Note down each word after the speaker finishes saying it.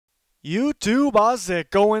YouTube, how's it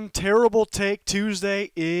going? Terrible Take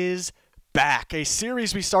Tuesday is back. A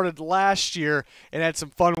series we started last year and had some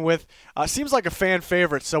fun with. Seems like a fan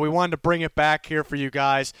favorite, so we wanted to bring it back here for you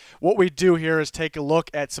guys. What we do here is take a look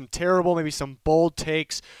at some terrible, maybe some bold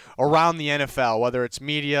takes around the NFL, whether it's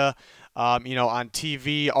media, on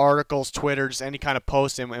TV, articles, Twitter, just any kind of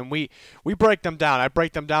post, and we break them down. I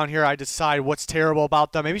break them down here. I decide what's terrible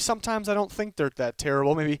about them. Maybe sometimes I don't think they're that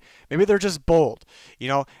terrible. Maybe they're just bold,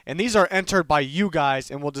 And these are entered by you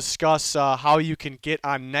guys, and we'll discuss how you can get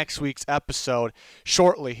on next week's episode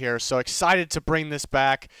shortly here. So excited to bring this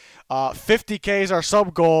back. 50K is our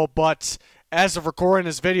sub goal, but as of recording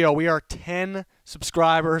this video, we are 10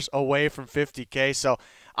 subscribers away from 50K. So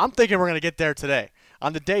I'm thinking we're going to get there today.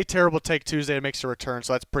 On the day Terrible Take Tuesday, it makes a return,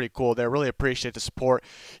 so that's pretty cool there. Really appreciate the support.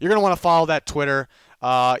 You're going to want to follow that Twitter.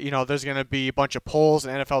 There's going to be a bunch of polls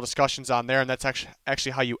and NFL discussions on there, and that's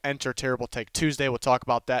actually how you enter Terrible Take Tuesday. We'll talk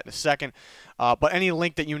about that in a second. But any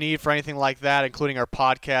link that you need for anything like that, including our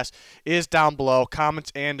podcast, is down below,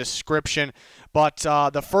 comments and description. But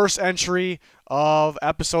the first entry of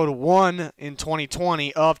episode 1 in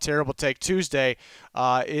 2020 of Terrible Take Tuesday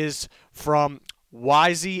is from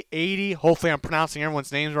YZ80. Hopefully I'm pronouncing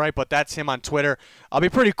everyone's names right, but that's him on Twitter. It'll be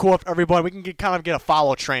pretty cool if everybody, we can get a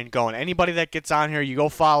follow train going. Anybody that gets on here, you go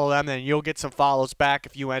follow them, then you'll get some follows back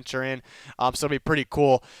if you enter in. So it'll be pretty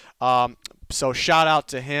cool. So shout out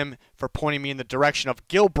to him for pointing me in the direction of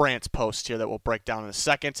Gilbrandt's post here that we'll break down in a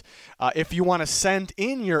second. If you want to send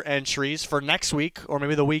in your entries for next week or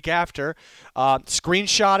maybe the week after,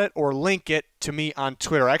 screenshot it or link it to me on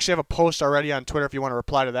Twitter. I actually have a post already on Twitter if you want to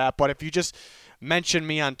reply to that. But if you just mention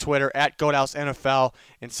me on Twitter at GoatHouseNFL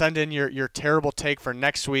and send in your terrible take for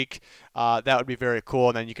next week, that would be very cool.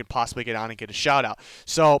 And then you can possibly get on and get a shout out.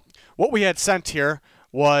 So what we had sent here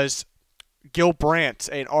was Gilbrandt,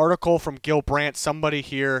 an article from Gilbrandt. Somebody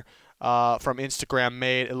here from Instagram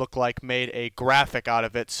made a graphic out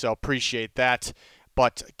of it, so appreciate that.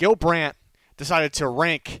 But Gilbrandt decided to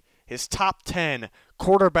rank his top 10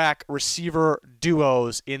 quarterback receiver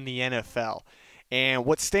duos in the NFL. And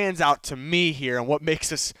what stands out to me here and what makes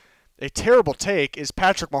this a terrible take is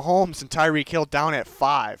Patrick Mahomes and Tyreek Hill down at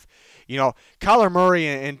 5. Kyler Murray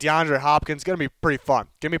and DeAndre Hopkins going to be pretty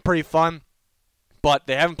fun. But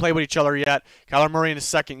they haven't played with each other yet. Kyler Murray in his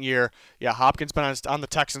second year. Yeah, Hopkins been on the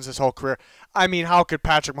Texans his whole career. I mean, how could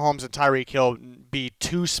Patrick Mahomes and Tyreek Hill be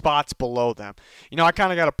 2 spots below them? I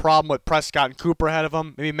kind of got a problem with Prescott and Cooper ahead of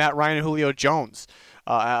them. Maybe Matt Ryan and Julio Jones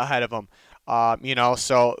ahead of them. But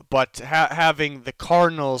having the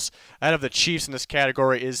Cardinals ahead of the Chiefs in this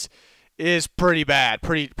category is pretty bad.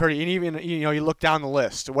 Pretty, and even, you look down the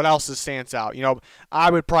list. What else stands out?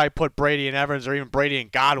 I would probably put Brady and Evans or even Brady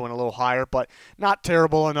and Godwin a little higher, but not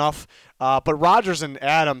terrible enough. But Rodgers and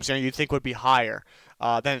Adams, you'd think would be higher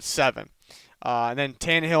than 7. And then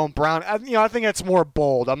Tannehill and Brown, I think that's more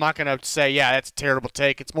bold. I'm not going to say, yeah, that's a terrible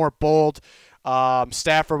take. It's more bold.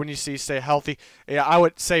 Stafford, when you stay healthy, yeah, I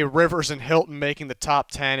would say Rivers and Hilton making the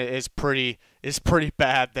top 10 is pretty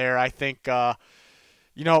bad there. I think,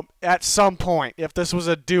 at some point, if this was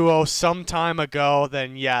a duo some time ago,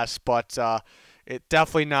 then yes, but it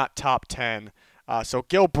definitely not top 10. So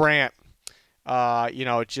Gilbrandt,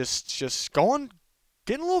 just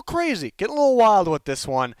getting a little crazy, getting a little wild with this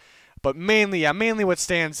one. But mainly what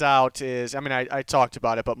stands out is, I talked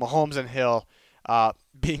about it, but Mahomes and Hill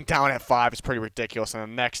being down at 5 is pretty ridiculous. And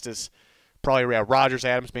then next is probably Rodgers,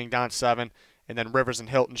 Adams being down at 7. And then Rivers and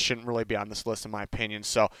Hilton shouldn't really be on this list, in my opinion.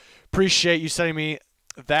 So appreciate you sending me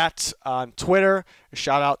that on Twitter. A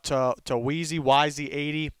shout out to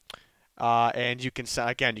YZ80. And you can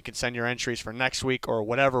send your entries for next week or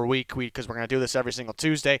whatever week, because we're going to do this every single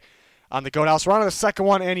Tuesday on the Goat House. We're on to the second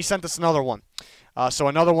one, and he sent us another one. So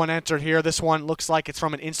another one entered here. This one looks like it's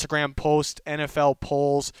from an Instagram post, NFL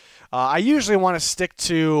polls. I usually want to stick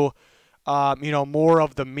to, more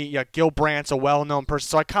of the media. Gilbrandt's a well-known person,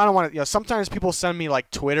 so I kind of want to, sometimes people send me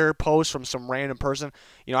like Twitter posts from some random person.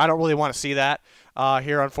 I don't really want to see that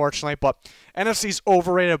here, unfortunately. But NFC's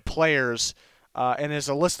overrated players, and there's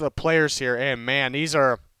a list of the players here, and man, these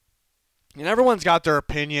are, everyone's got their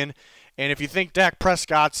opinion. And if you think Dak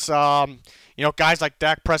Prescott's, guys like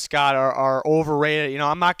Dak Prescott are overrated,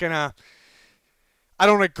 I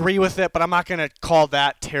don't agree with it, but I'm not gonna call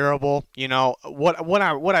that terrible. What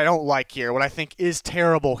I don't like here, what I think is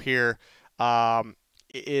terrible here,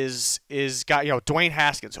 is Dwayne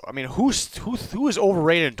Haskins. Who is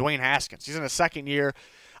overrated in Dwayne Haskins? He's in his second year.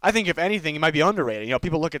 I think if anything, he might be underrated.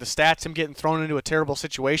 People look at the stats, him getting thrown into a terrible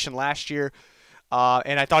situation last year.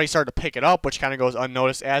 And I thought he started to pick it up, which kind of goes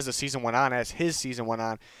unnoticed as his season went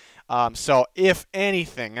on. So if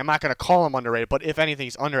anything, I'm not going to call him underrated, but if anything,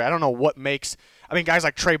 he's underrated. I don't know what makes. I mean, guys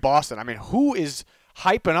like Trey Boston. I mean, who is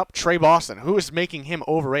hyping up Trey Boston? Who is making him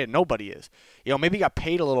overrated? Nobody is. Maybe he got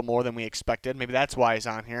paid a little more than we expected. Maybe that's why he's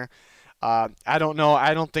on here. I don't know.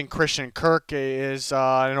 I don't think Christian Kirk is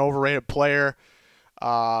an overrated player.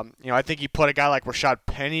 I think he put a guy like Rashad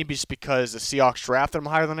Penny just because the Seahawks drafted him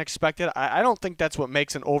higher than expected. I don't think that's what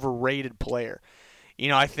makes an overrated player.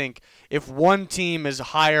 I think if one team is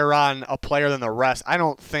higher on a player than the rest, I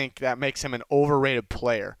don't think that makes him an overrated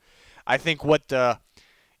player. I think what the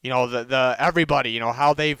everybody,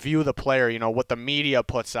 how they view the player, what the media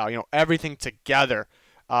puts out, everything together.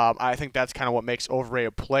 I think that's kind of what makes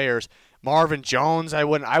overrated players. Marvin Jones, I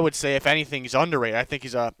would say if anything, he's underrated. I think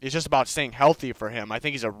it's just about staying healthy for him. I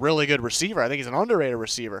think he's a really good receiver. I think he's an underrated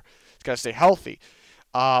receiver. He's got to stay healthy.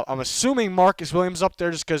 I'm assuming Marcus Williams up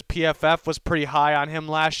there just because PFF was pretty high on him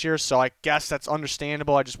last year, so I guess that's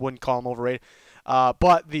understandable. I just wouldn't call him overrated.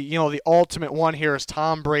 But the ultimate one here is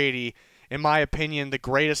Tom Brady. In my opinion, the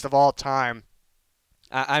greatest of all time.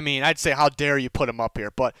 I mean, I'd say how dare you put him up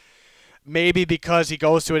here, but maybe because he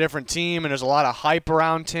goes to a different team and there's a lot of hype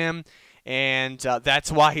around him, and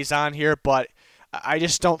that's why he's on here. But I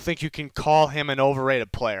just don't think you can call him an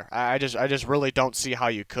overrated player. I just really don't see how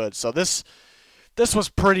you could. So this was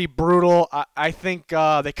pretty brutal. I think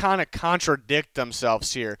they kind of contradict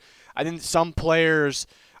themselves here. I think some players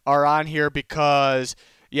are on here because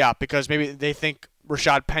maybe they think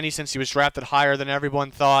Rashad Penny, since he was drafted higher than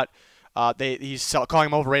everyone thought, he's calling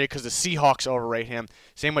him overrated because the Seahawks overrate him.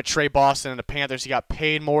 Same with Trey Boston and the Panthers. He got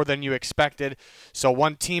paid more than you expected, so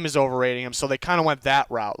one team is overrating him. So they kind of went that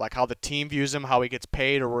route, like how the team views him, how he gets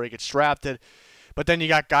paid, or where he gets drafted. But then you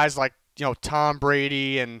got guys like Tom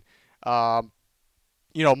Brady and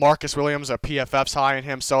Marcus Williams, PFF's high on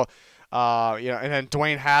him. So and then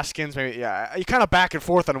Dwayne Haskins. Maybe you kind of back and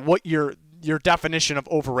forth on what your definition of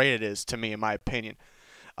overrated is, to me, in my opinion.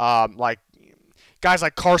 Like guys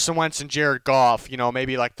like Carson Wentz and Jared Goff,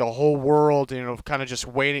 maybe like the whole world, kind of just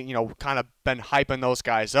waiting, kind of been hyping those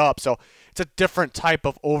guys up. So it's a different type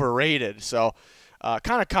of overrated. So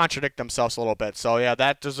kind of contradict themselves a little bit. So yeah,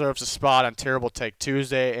 that deserves a spot on Terrible Take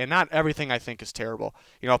Tuesday. And not everything I think is terrible.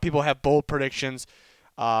 People have bold predictions.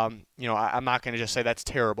 I'm not going to just say that's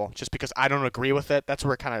terrible just because I don't agree with it. That's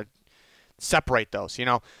where it kind of separate those,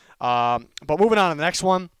 But moving on to the next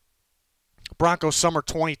one. Broncos Summer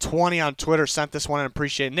 2020 on Twitter sent this one and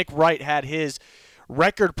appreciate it. Nick Wright had his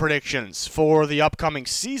record predictions for the upcoming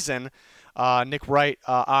season. Nick Wright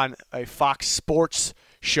on a Fox Sports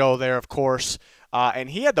show there, of course. And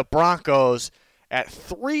he had the Broncos at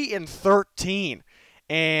 3-13.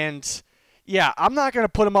 And yeah, I'm not going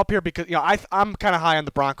to put him up here because I'm kind of high on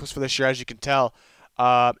the Broncos for this year, as you can tell.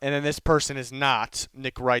 And then this person is not,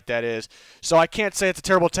 Nick Wright, that is. So I can't say it's a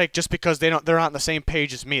terrible take just because they're not on the same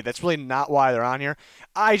page as me. That's really not why they're on here.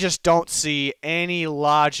 I just don't see any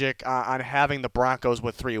logic on having the Broncos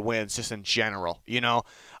with 3 wins just in general,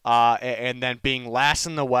 and then being last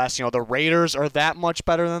in the West. The Raiders are that much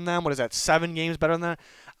better than them. What is that, 7 games better than them?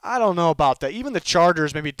 I don't know about that. Even the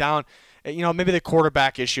Chargers maybe down. Maybe the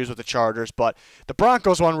quarterback issues with the Chargers, but the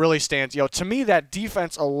Broncos one really stands. To me, that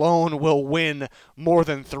defense alone will win more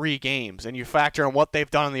than 3 games. And you factor in what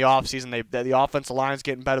they've done in the offseason, the offensive line's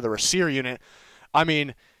getting better, the receiver unit. I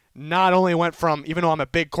mean, not only went from, even though I'm a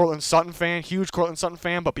big Cortland Sutton fan, huge Cortland Sutton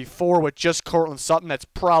fan, but before with just Cortland Sutton, that's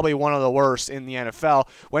probably one of the worst in the NFL,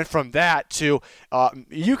 went from that to,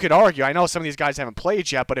 you could argue, I know some of these guys haven't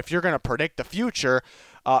played yet, but if you're going to predict the future,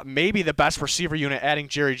 maybe the best receiver unit, adding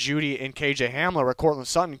Jerry Jeudy and KJ Hamler or Cortland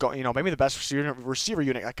Sutton, maybe the best receiver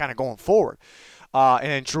unit kind of going forward. And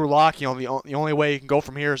then Drew Lock, the only way you can go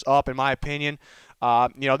from here is up, in my opinion.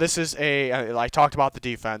 This is I talked about the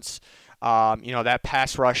defense. That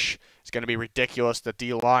pass rush is going to be ridiculous. The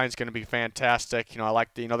D-line is going to be fantastic. I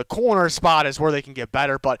like the corner spot is where they can get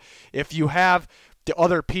better. But if you have the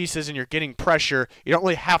other pieces and you're getting pressure, you don't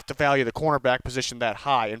really have to value the cornerback position that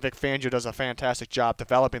high. And Vic Fangio does a fantastic job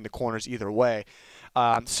developing the corners either way.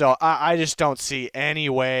 So I just don't see any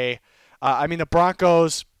way. The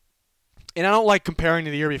Broncos, and I don't like comparing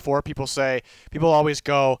to the year before. People always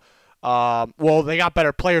go, well, they got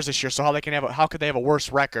better players this year, so how could they have a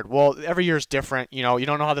worse record? Well, every year is different. You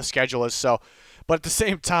don't know how the schedule is. So, but at the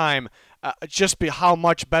same time, how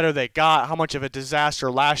much better they got, how much of a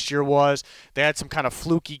disaster last year was. They had some kind of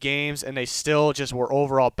fluky games, and they still just were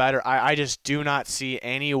overall better. I just do not see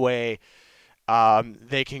any way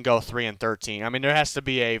they can go 3-13. There has to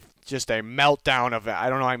be just a meltdown of, I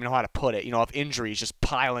don't even know how to put it, of injuries just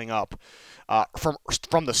piling up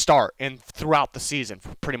from the start and throughout the season,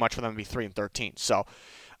 pretty much for them to be 3-13. So,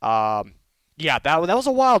 Yeah, that was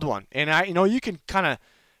a wild one. And you can kind of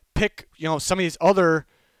pick, some of these other,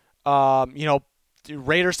 you know,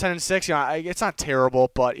 Raiders 10-6. It's not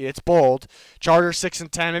terrible, but it's bold. Chargers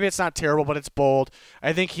 6-10. Maybe it's not terrible, but it's bold.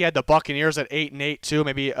 I think he had the Buccaneers at 8-8 too.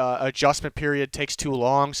 Maybe adjustment period takes too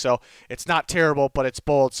long, so it's not terrible, but it's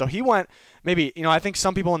bold. So he went maybe. I think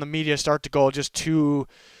some people in the media start to go just too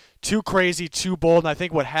crazy, too bold. And I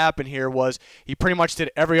think what happened here was he pretty much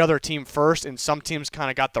did every other team first, and some teams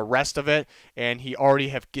kind of got the rest of it, and he already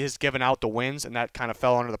has given out the wins, and that kind of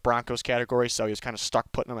fell under the Broncos category, so he was kind of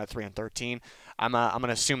stuck putting them at 3-13. I'm going to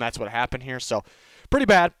assume that's what happened here, so pretty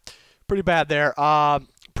bad there.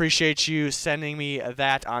 Appreciate you sending me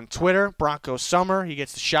that on Twitter. Broncos Summer, he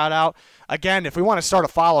gets the shout out. Again, if we want to start a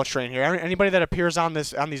follow train here, anybody that appears on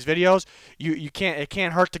these videos, it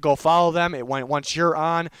can't hurt to go follow them. Once you're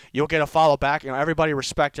on, you'll get a follow back. Everybody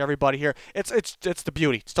respect everybody here. It's the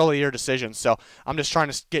beauty. It's totally your decision. So I'm just trying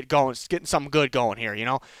to getting something good going here.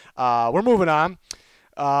 We're moving on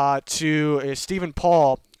to Stephen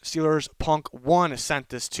Paul. Steelers Punk 1 sent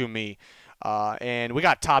this to me. And we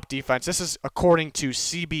got top defense. This is according to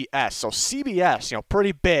CBS. So CBS,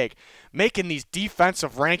 pretty big, making these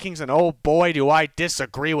defensive rankings, and oh boy, do I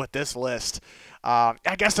disagree with this list.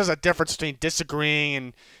 I guess there's a difference between disagreeing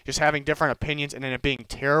and just having different opinions and then it being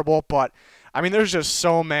terrible. But, there's just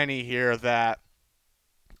so many here that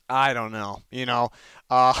I don't know.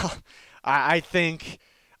 I think,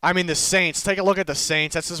 the Saints. Take a look at the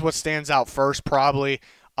Saints. This is what stands out first, probably.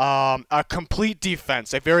 A complete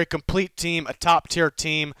defense, a very complete team, a top-tier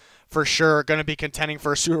team for sure, going to be contending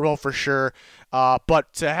for a Super Bowl for sure.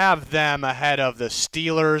 But to have them ahead of the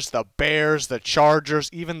Steelers, the Bears, the Chargers,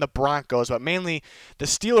 even the Broncos, but mainly the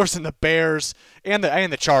Steelers and the Bears and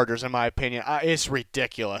the Chargers, in my opinion, is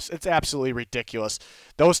ridiculous. It's absolutely ridiculous.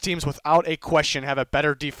 Those teams, without a question, have a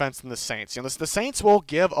better defense than the Saints. The Saints will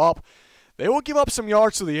give up. They will give up some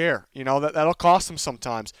yards to the air. That'll cost them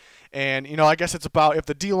sometimes. And, I guess it's about if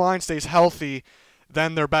the D-line stays healthy,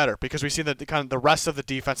 then they're better because we see that the rest of the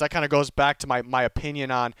defense. That kind of goes back to my opinion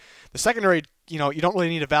on the secondary. You don't really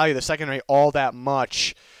need to value the secondary all that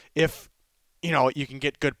much if, you can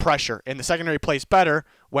get good pressure. And the secondary plays better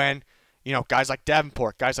when, guys like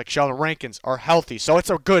Davenport, guys like Sheldon Rankins are healthy. So it's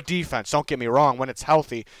a good defense, don't get me wrong, when it's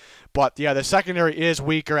healthy. But, yeah, the secondary is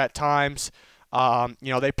weaker at times.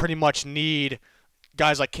 They pretty much need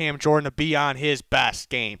guys like Cam Jordan to be on his best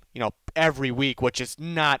game, every week, which is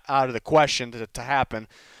not out of the question to happen.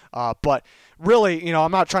 But really,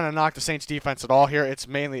 I'm not trying to knock the Saints defense at all here. It's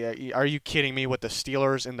mainly, are you kidding me, with the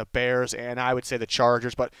Steelers and the Bears, and I would say the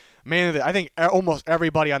Chargers. But mainly, I think almost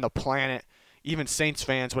everybody on the planet, even Saints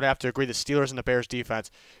fans, would have to agree the Steelers and the Bears defense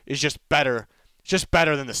is just better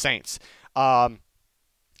than the Saints.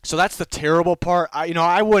 So that's the terrible part.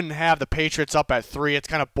 I wouldn't have the Patriots up at 3. It's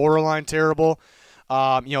kind of borderline terrible.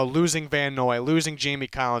 Losing Van Noy, losing Jamie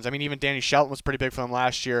Collins. Even Danny Shelton was pretty big for them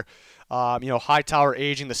last year. Hightower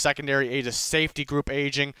aging, the secondary age, the safety group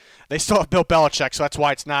aging. They still have Bill Belichick, so that's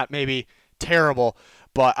why it's not maybe terrible.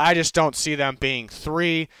 But I just don't see them being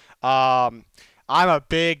 3. I'm a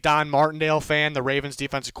big Don Martindale fan, the Ravens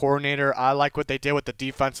defensive coordinator. I like what they did with the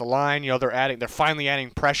defensive line. They're finally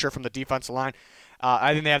adding pressure from the defensive line.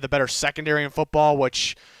 I think they have the better secondary in football,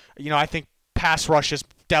 which, I think pass rush is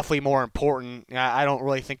definitely more important. I don't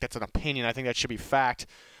really think that's an opinion. I think that should be fact.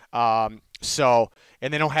 And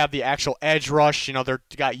they don't have the actual edge rush. They're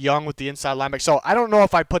got Young with the inside linebacker. So I don't know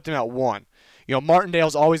if I put them at 1.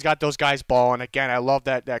 Martindale's always got those guys balling. Again, I love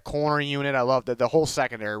that corner unit. I love the whole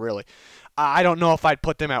secondary, really. I don't know if I'd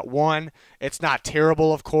put them at 1. It's not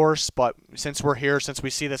terrible, of course, but since we're here, since we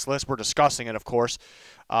see this list, we're discussing it, of course.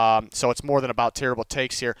 So it's more than about terrible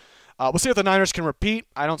takes here. We'll see if the Niners can repeat.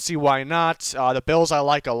 I don't see why not. The Bills I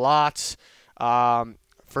like a lot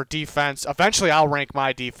for defense. Eventually, I'll rank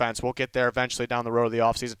my defense. We'll get there eventually down the road of the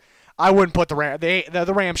offseason. I wouldn't put the Rams.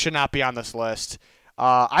 The Rams should not be on this list.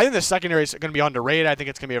 I think the secondary is going to be underrated. I think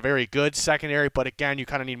it's going to be a very good secondary, but again, you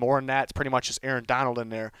kind of need more than that. It's pretty much just Aaron Donald in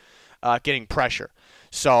there getting pressure.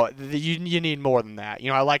 So you need more than that.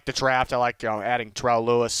 I like the draft. I like adding Terrell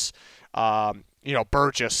Lewis.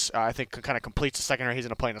 Burgess, I think, kind of completes the secondary. He's going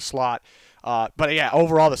to play in the slot. But, yeah,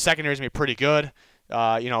 overall, the secondary is going to be pretty good.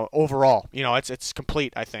 Overall, it's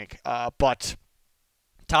complete, I think. But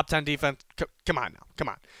top 10 defense, come on now. Come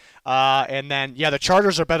on. And then, yeah, the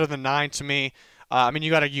Chargers are better than 9 to me. You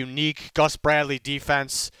got a unique Gus Bradley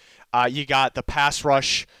defense. You got the pass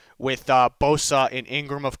rush with Bosa and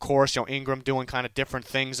Ingram, of course. Ingram doing kind of different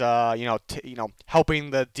things.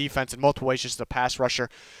 Helping the defense in multiple ways, just a pass rusher.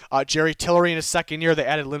 Jerry Tillery in his second year, they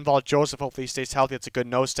added Linval Joseph. Hopefully he stays healthy. It's a good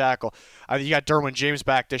nose tackle. You got Derwin James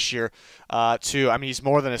back this year too. I mean, he's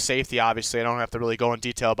more than a safety. Obviously, I don't have to really go in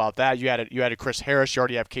detail about that. You added Chris Harris. You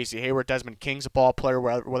already have Casey Hayward. Desmond King's a ball player,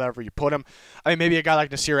 wherever you put him. I mean, maybe a guy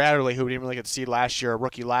like Nasir Adderley, who we didn't really get to see last year, a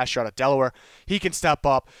rookie last year out of Delaware, he can step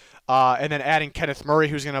up. And then adding Kenneth Murray,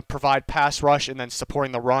 who's going to provide pass rush and then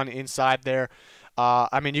supporting the run inside there.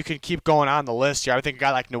 I mean, you can keep going on the list here. I think a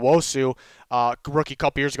guy like Nwosu, rookie a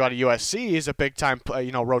couple years ago out of USC, is a big-time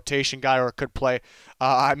rotation guy or could play.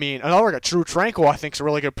 I mean, another guy, Drew Tranquil, I think is a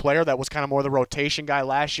really good player that was kind of more the rotation guy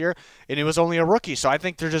last year, and he was only a rookie. So I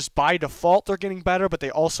think they're just by default they're getting better, but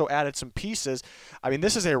they also added some pieces. I mean,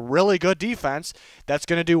 this is a really good defense that's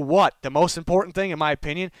going to do what? The most important thing, in my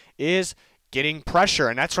opinion, is getting pressure,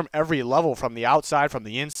 and that's from every level, from the outside, from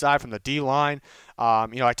the inside, from the D-line.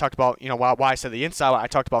 I talked about, why I said the inside, I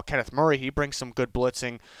talked about Kenneth Murray. He brings some good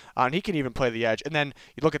blitzing, and he can even play the edge. And then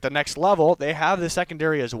you look at the next level, they have the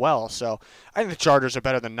secondary as well. So I think the Chargers are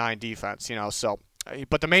better than 9 defense,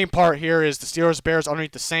 But the main part here is the Steelers, Bears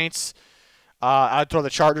underneath the Saints. I'd throw the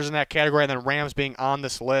Chargers in that category, and then Rams being on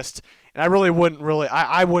this list. And I really wouldn't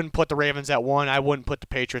I wouldn't put the Ravens at 1. I wouldn't put the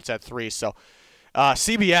Patriots at 3. So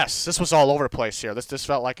CBS, this was all over the place here. This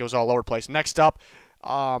felt like it was all over the place. Next up,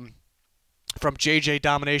 from JJ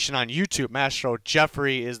Domination on YouTube, Mastro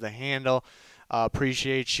Jeffrey is the handle.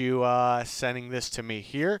 Appreciate you sending this to me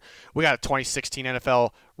here. We got a 2016 NFL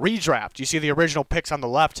redraft. You see the original picks on the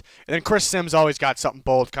left, and then Chris Sims always got something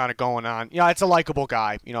bold kind of going on. It's a likable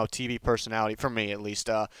guy, TV personality, for me at least.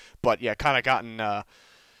 But yeah, kind of gotten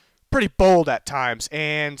pretty bold at times.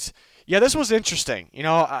 And yeah, this was interesting.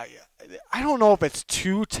 I don't know if it's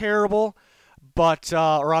too terrible, but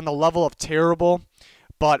or on the level of terrible.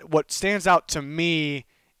 But what stands out to me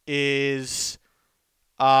is,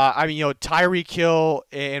 Tyreek Hill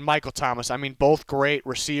and Michael Thomas. I mean, both great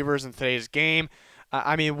receivers in today's game.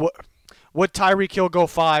 Would Tyreek Hill go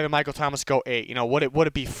 5 and Michael Thomas go 8? Would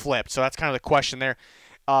it be flipped? So that's kind of the question there.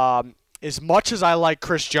 As much as I like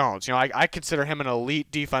Chris Jones, I consider him an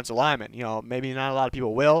elite defensive lineman. Maybe not a lot of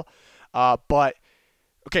people will, but.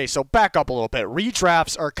 Okay, so back up a little bit.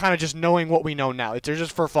 Redrafts are kind of just knowing what we know now. They're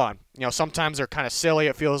just for fun. Sometimes they're kind of silly,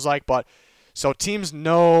 it feels like, but so teams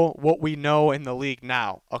know what we know in the league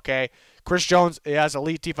now, okay? Chris Jones has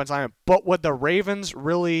elite defense lineman, but would the Ravens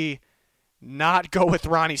really not go with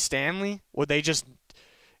Ronnie Stanley? Would they just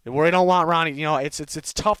where they don't want Ronnie,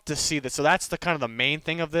 it's tough to see this. So that's the kind of the main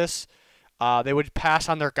thing of this. They would pass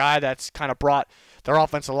on their guy that's kind of brought their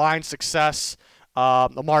offensive line success.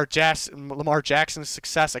 Lamar Jackson's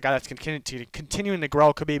success, a guy that's continuing to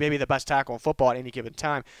grow, could be maybe the best tackle in football at any given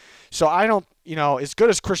time. So I don't, as good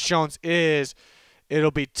as Chris Jones is,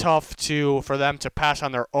 it'll be tough for them to pass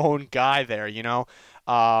on their own guy there, again,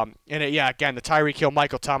 the Tyreek Hill,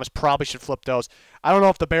 Michael Thomas probably should flip those. I don't know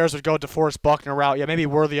if the Bears would go DeForest Buckner route. Yeah, maybe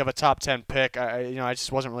worthy of a top 10 pick. I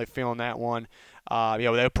just wasn't really feeling that one.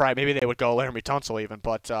 Maybe they would go Laramie Tunsil even,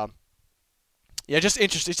 but. Yeah, just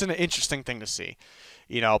interesting. It's an interesting thing to see,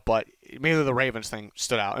 But maybe the Ravens thing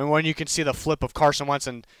stood out, and when you can see the flip of Carson Wentz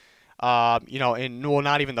and, not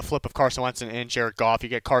even the flip of Carson Wentz and Jared Goff. You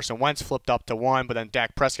get Carson Wentz flipped up to 1, but then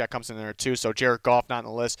Dak Prescott comes in there too. So Jared Goff not on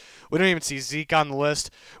the list. We don't even see Zeke on the list,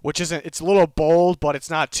 which isn't. It's a little bold, but it's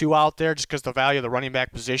not too out there just because the value of the running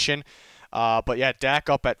back position. But yeah, Dak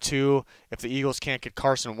up at 2. If the Eagles can't get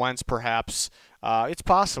Carson Wentz, perhaps it's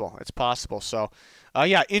possible. It's possible. So.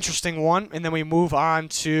 Interesting one. And then we move on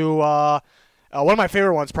to one of my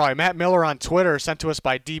favorite ones, probably Matt Miller on Twitter, sent to us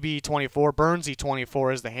by DB24.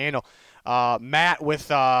 Burnsy24 is the handle. Matt with,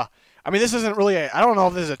 this isn't really, I don't know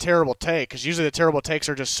if this is a terrible take, because usually the terrible takes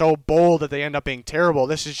are just so bold that they end up being terrible.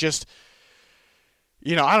 This is just,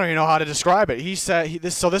 I don't even know how to describe it. He said,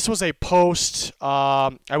 this was a post,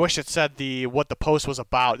 I wish it said what the post was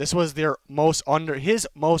about. This was his most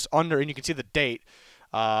under, and you can see the date.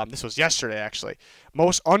 This was yesterday, actually.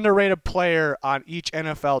 Most underrated player on each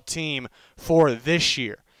NFL team for this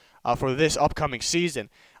year, for this upcoming season.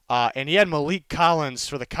 And he had Malik Collins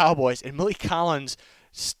for the Cowboys, and Malik Collins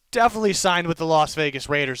definitely signed with the Las Vegas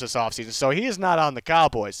Raiders this offseason, so he is not on the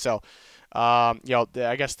Cowboys. So, I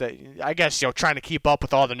guess trying to keep up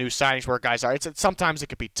with all the new signings where guys are, sometimes it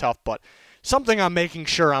could be tough, but something I'm making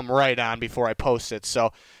sure I'm right on before I post it.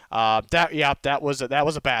 So. That was a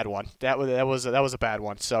bad one. That was a bad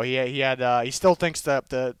one. So he still thinks that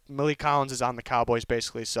the Malik Collins is on the Cowboys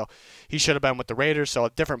basically. So he should have been with the Raiders. So a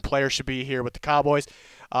different player should be here with the Cowboys.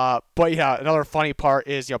 But yeah, another funny part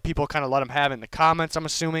is people kind of let him have it in the comments, I'm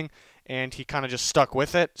assuming, and he kind of just stuck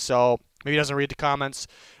with it. So maybe he doesn't read the comments,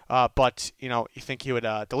 but you think he would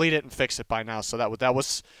delete it and fix it by now. So that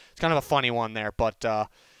was it's kind of a funny one there. But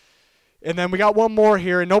and then we got one more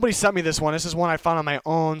here, and nobody sent me this one. This is one I found on my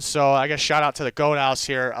own, so I guess shout out to the Goat House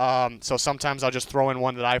here. So sometimes I'll just throw in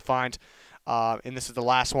one that I find, and this is the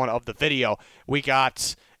last one of the video. We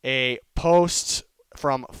got a post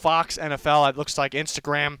from Fox NFL, it looks like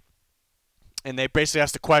Instagram, and they basically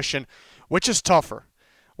asked the question, which is tougher?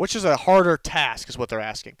 Which is a harder task is what they're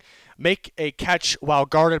asking. Make a catch while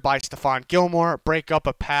guarded by Stephon Gilmore, break up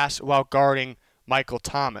a pass while guarding Michael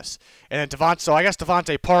Thomas. And then so I guess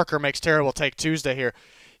Devontae Parker makes terrible take Tuesday here.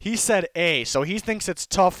 He said A, so he thinks it's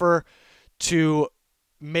tougher to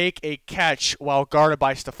make a catch while guarded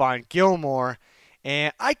by Stephon Gilmore.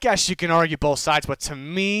 And I guess you can argue both sides, but to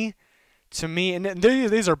me, and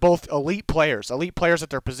these are both elite players at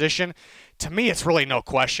their position. To me, it's really no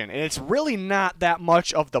question. And it's really not that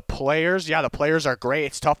much of the players. Yeah, the players are great.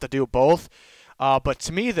 It's tough to do both. But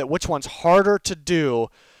to me, which one's harder to do,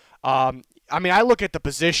 I look at the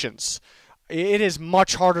positions. It is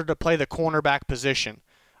much harder to play the cornerback position.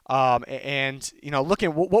 Looking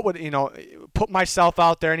at what would, put myself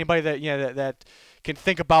out there, anybody that can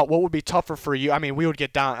think about what would be tougher for you. I mean, we would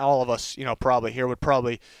get down, all of us, probably here would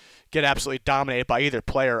probably get absolutely dominated by either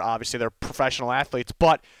player. Obviously, they're professional athletes,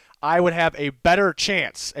 but I would have a better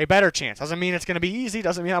chance. Doesn't mean it's going to be easy.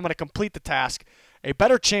 Doesn't mean I'm going to complete the task. A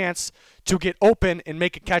better chance to get open and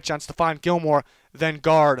make a catch on Stephon Gilmore than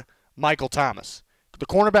guard Michael Thomas. The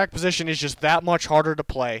cornerback position is just that much harder to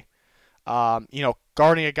play.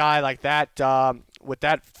 Guarding a guy like that with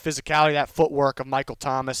that physicality, that footwork of Michael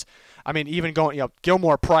Thomas. I mean, even going,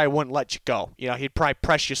 Gilmore probably wouldn't let you go. He'd probably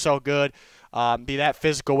press you so good, be that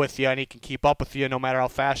physical with you, and he can keep up with you no matter how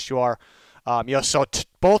fast you are. So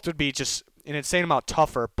both would be just an insane amount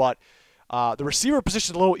tougher. But the receiver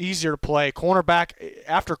position is a little easier to play. Cornerback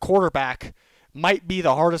after quarterback might be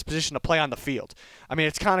the hardest position to play on the field. I mean,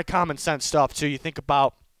 it's kind of common sense stuff too. You think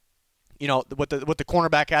about, what the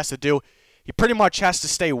cornerback has to do. He pretty much has to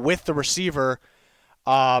stay with the receiver,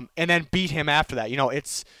 and then beat him after that.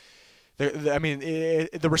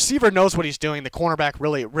 The receiver knows what he's doing. The cornerback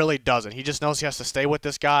really doesn't. He just knows he has to stay with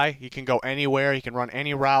this guy. He can go anywhere. He can run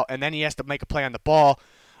any route, and then he has to make a play on the ball.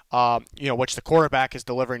 Which the quarterback is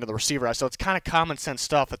delivering to the receiver. So it's kind of common sense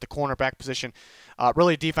stuff at the cornerback position.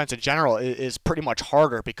 Really, defense in general is pretty much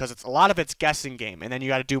harder because a lot of it's guessing game, and then you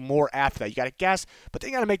got to do more after that. You got to guess, but then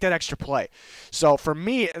you got to make that extra play. So for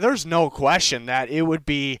me, there's no question that it would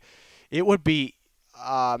be,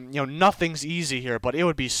 nothing's easy here, but it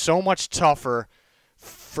would be so much tougher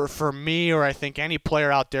for me, or I think any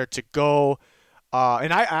player out there, to go.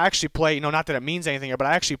 And I actually play, not that it means anything here, but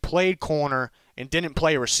I actually played corner and didn't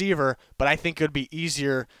play receiver, but I think it would be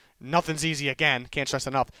easier. Nothing's easy, again, can't stress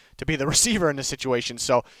enough, to be the receiver in this situation.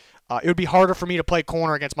 So it would be harder for me to play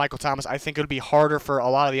corner against Michael Thomas. I think it would be harder for a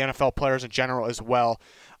lot of the NFL players in general as well,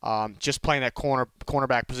 just playing that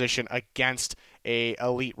cornerback position against a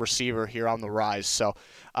elite receiver here on the rise. So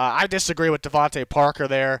I disagree with Devontae Parker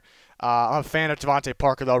there. I'm a fan of Devontae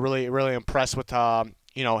Parker, though. Really impressed with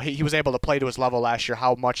he was able to play to his level last year,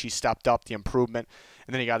 how much he stepped up, the improvement,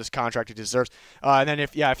 and then he got his contract he deserves. And then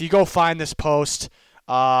if you go find this post,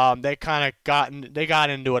 they kind of got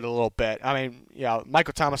into it a little bit. I mean,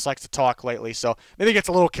 Michael Thomas likes to talk lately, so maybe he gets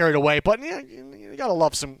a little carried away. But you gotta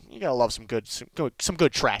love some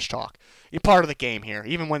good trash talk. You're part of the game here,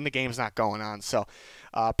 even when the game's not going on. So.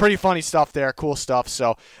 Pretty funny stuff there, cool stuff.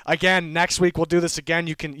 So again, next week we'll do this again.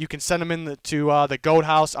 You can send them in to the Goat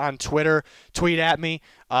House on Twitter. Tweet at me.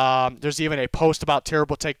 There's even a post about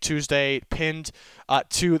Terrible Take Tuesday pinned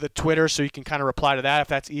to the Twitter, so you can kind of reply to that if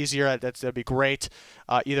that's easier. That'd be great.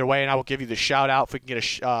 Either way, and I will give you the shout out if we can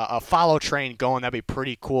get a follow train going. That'd be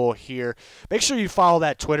pretty cool here. Make sure you follow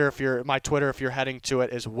that Twitter if you're heading to it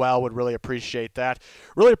as well. Would really appreciate that.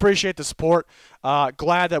 Really appreciate the support.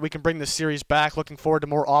 Glad that we can bring this series back. Looking forward to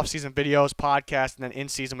more off-season videos, podcasts, and then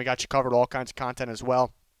in-season we got you covered, all kinds of content as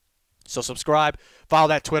well. So subscribe, follow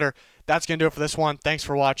that Twitter. That's going to do it for this one. Thanks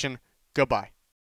for watching. Goodbye.